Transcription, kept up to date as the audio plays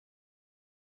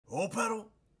Full pedal,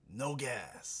 no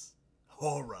gas.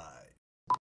 All right.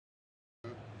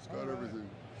 It's got everything.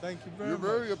 Thank you very You're much.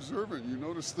 very observant. You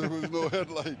noticed there was no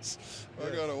headlights. I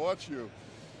Yes. gotta watch you.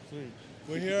 Sweet.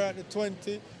 We're here at the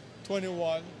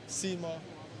 2021 SEMA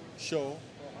show,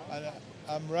 and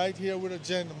I'm right here with a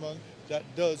gentleman that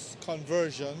does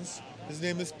conversions. His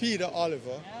name is Peter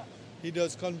Oliver. He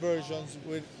does conversions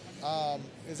with,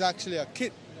 it's actually a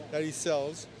kit that he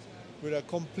sells with a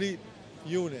complete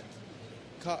unit,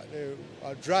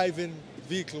 a driving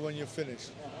vehicle when you're finished,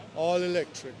 all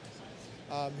electric.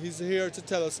 He's here to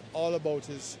tell us all about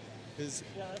his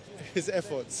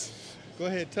efforts. Go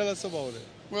ahead, tell us about it.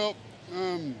 Well,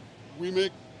 we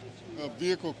make a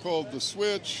vehicle called the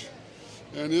Switch,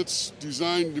 and it's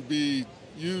designed to be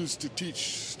used to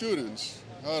teach students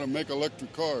how to make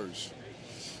electric cars.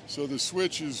 So the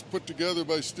Switch is put together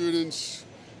by students.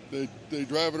 They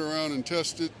drive it around and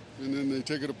test it, and then they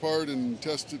take it apart and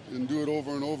test it and do it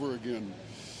over and over again.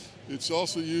 It's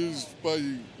also used by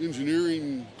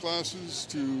engineering classes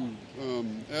to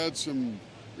add some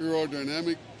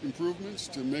aerodynamic improvements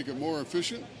to make it more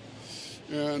efficient.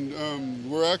 And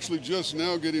we're actually just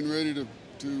now getting ready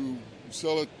to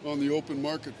sell it on the open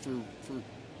market for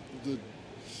the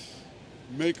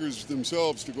makers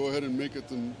themselves to go ahead and make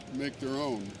their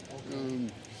own. Okay.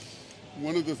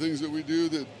 One of the things that we do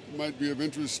that might be of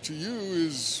interest to you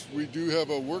is we do have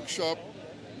a workshop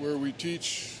where we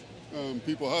teach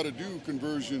people how to do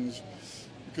conversions,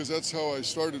 because that's how I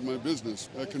started my business.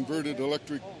 I converted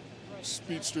electric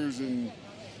speedsters and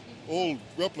old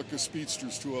replica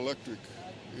speedsters to electric,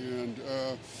 and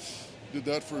did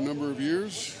that for a number of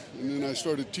years. And then I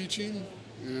started teaching,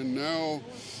 and now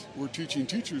we're teaching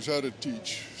teachers how to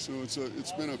teach. So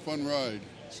it's been a fun ride.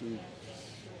 So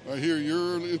I hear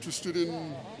you're interested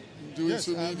in doing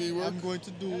some EV work? I'm going to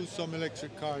do some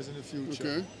electric cars in the future.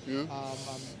 Okay, yeah.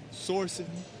 I'm sourcing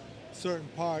certain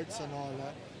parts and all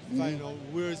that, find out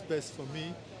where is best for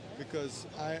me, because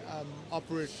I am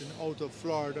operating out of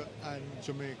Florida and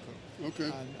Jamaica. Okay.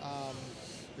 And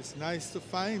it's nice to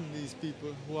find these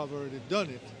people who have already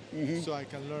done it, so I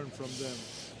can learn from them.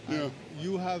 Yeah. And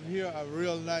you have here a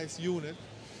real nice unit,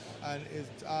 and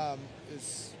it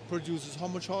produces, how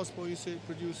much horsepower you say it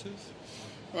produces?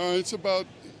 It's about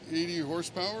 80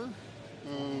 horsepower.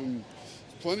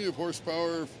 Plenty of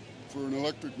horsepower for an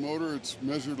electric motor. It's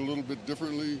measured a little bit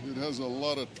differently. It has a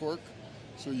lot of torque,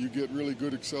 so you get really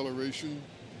good acceleration.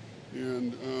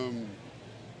 And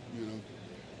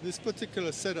this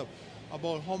particular setup,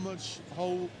 about how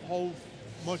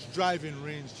much driving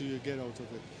range do you get out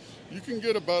of it? You can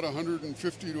get about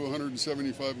 150 to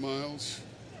 175 miles.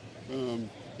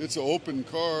 It's an open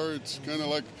car. It's kind of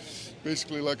like,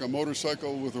 basically like a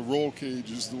motorcycle with a roll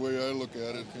cage is the way I look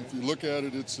at it. Okay. If you look at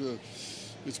it,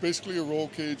 it's basically a roll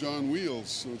cage on wheels,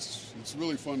 so it's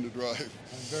really fun to drive.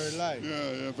 And very light.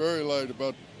 Yeah, very light,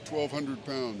 about 1,200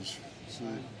 pounds. So,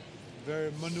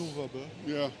 very maneuverable.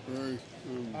 Yeah, very.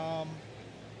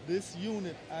 This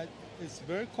unit is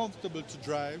very comfortable to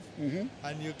drive,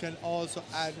 and you can also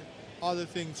add other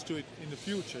things to it in the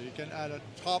future. You can add a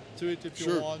top to it if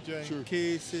you want to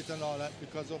encase it and all that,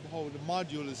 because of how the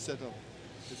module is set up.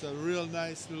 It's a real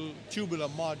nice little tubular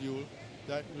module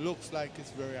that looks like it's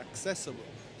very accessible.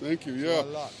 Thank you.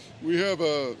 Yeah, we have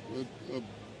a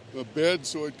bed,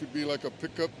 so it could be like a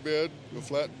pickup bed, a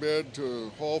flat bed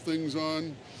to haul things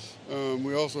on.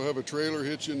 We also have a trailer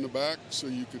hitch in the back, so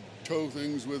you could tow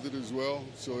things with it as well.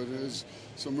 So it has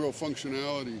some real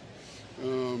functionality.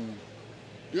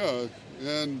 Yeah,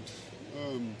 and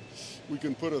we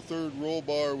can put a third roll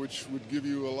bar, which would give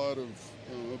you a lot of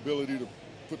ability to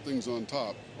put things on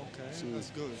top. Okay, so, that's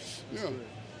good. That's good.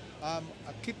 A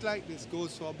kit like this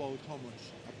goes for about how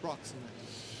much, approximately?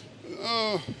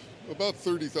 About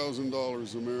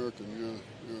 $30,000 American,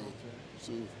 yeah. Okay.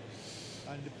 So,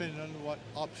 and depending on what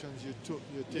options you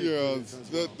take. Yeah,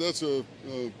 that's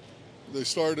they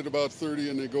start at about 30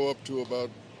 and they go up to about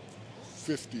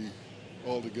 50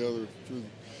 altogether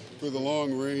for the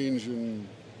long range and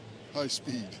high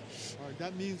speed. All right,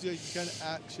 that means you can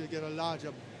actually get a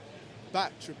larger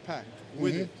battery pack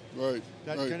with it. Right.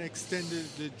 That can extend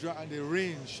the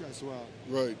range as well.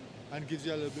 Right. And gives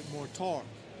you a little bit more torque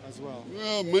as well.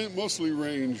 Well, mostly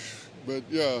range, but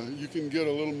yeah, you can get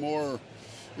a little more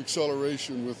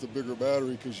acceleration with the bigger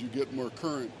battery because you get more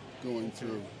current going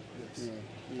through. Yes.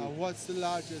 Yeah. And what's the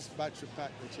largest battery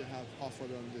pack that you have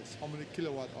offered on this? How many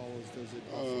kilowatt hours does it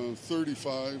offer?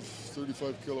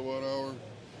 35 kilowatt hour.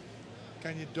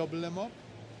 Can you double them up?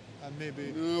 and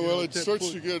maybe. No, well, it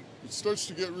starts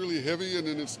to get really heavy, and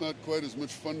then it's not quite as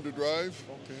much fun to drive.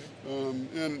 Okay.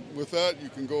 And with that, you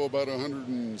can go about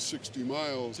 160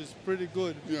 miles. Which is pretty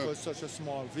good for such a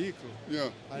small vehicle. Yeah.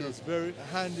 And it's very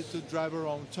handy to drive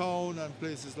around town and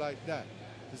places like that.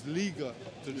 It's legal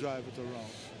to drive it around.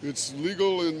 It's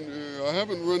legal, and I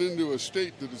haven't run into a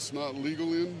state that it's not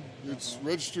legal in. It's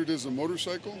registered as a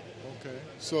motorcycle. Okay.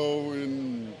 So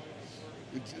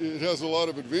it has a lot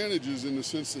of advantages in the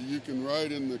sense that you can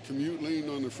ride in the commute lane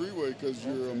on the freeway because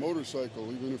you're a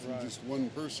motorcycle, even if you're just one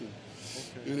person.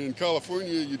 Okay. And in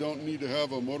California, you don't need to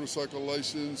have a motorcycle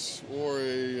license or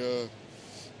a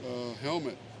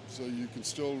helmet, so you can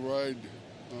still ride.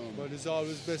 But it's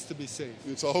always best to be safe.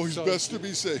 It's always best to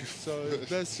be safe. So it's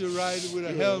best to ride with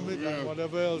a helmet and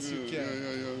whatever else you can.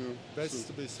 Yeah. Best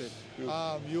to be safe.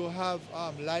 Yeah. You have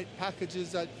light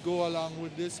packages that go along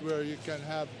with this where you can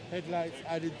have headlights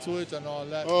added to it and all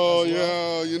that. Oh,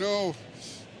 yeah. You know,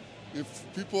 if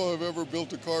people have ever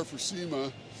built a car for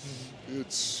SEMA,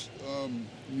 it's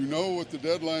you know what the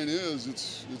deadline is.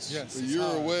 It's a year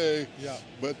away,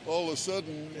 but all of a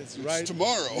sudden it's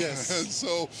tomorrow. Yes. And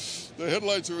so the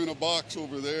headlights are in a box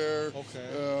over there.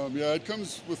 Okay. It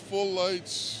comes with full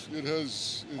lights. It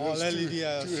has all LED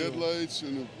two headlights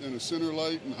and a center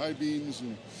light and high beams,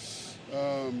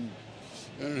 and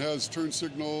it has turn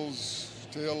signals,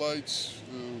 tail lights.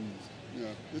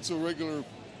 It's a regular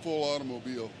full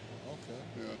automobile. Okay.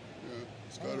 Yeah.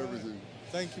 It's got everything.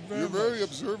 Thank you very much. You're very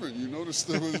observant. You noticed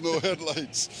there was no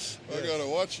headlights. I gotta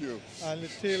watch you. And the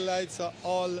tail lights are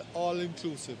all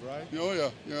inclusive, right? Oh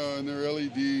yeah, and they're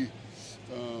LED.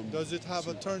 Does it have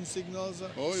a turn signals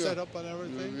set up and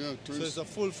everything? Yeah. So it's a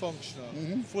full functional,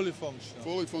 fully functional.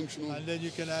 Fully functional. And then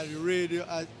you can add a radio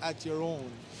at your own.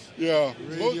 Yeah.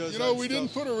 Well, we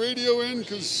didn't put a radio in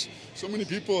because so many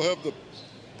people have the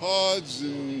pods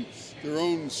and their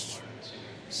own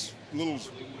little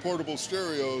portable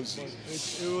stereos.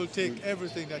 But it will take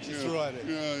everything that you throw at it.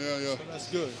 Yeah. So that's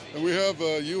good. And we have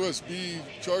USB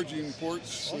charging ports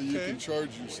so you can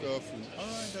charge your stuff. And, all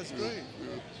right, that's great.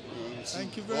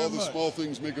 Thank you very much. All the small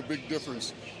things make a big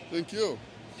difference. Thank you.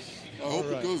 I hope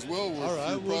it goes well with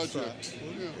your project.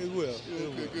 It will.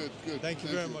 Okay, good. Thank you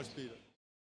very much, Peter.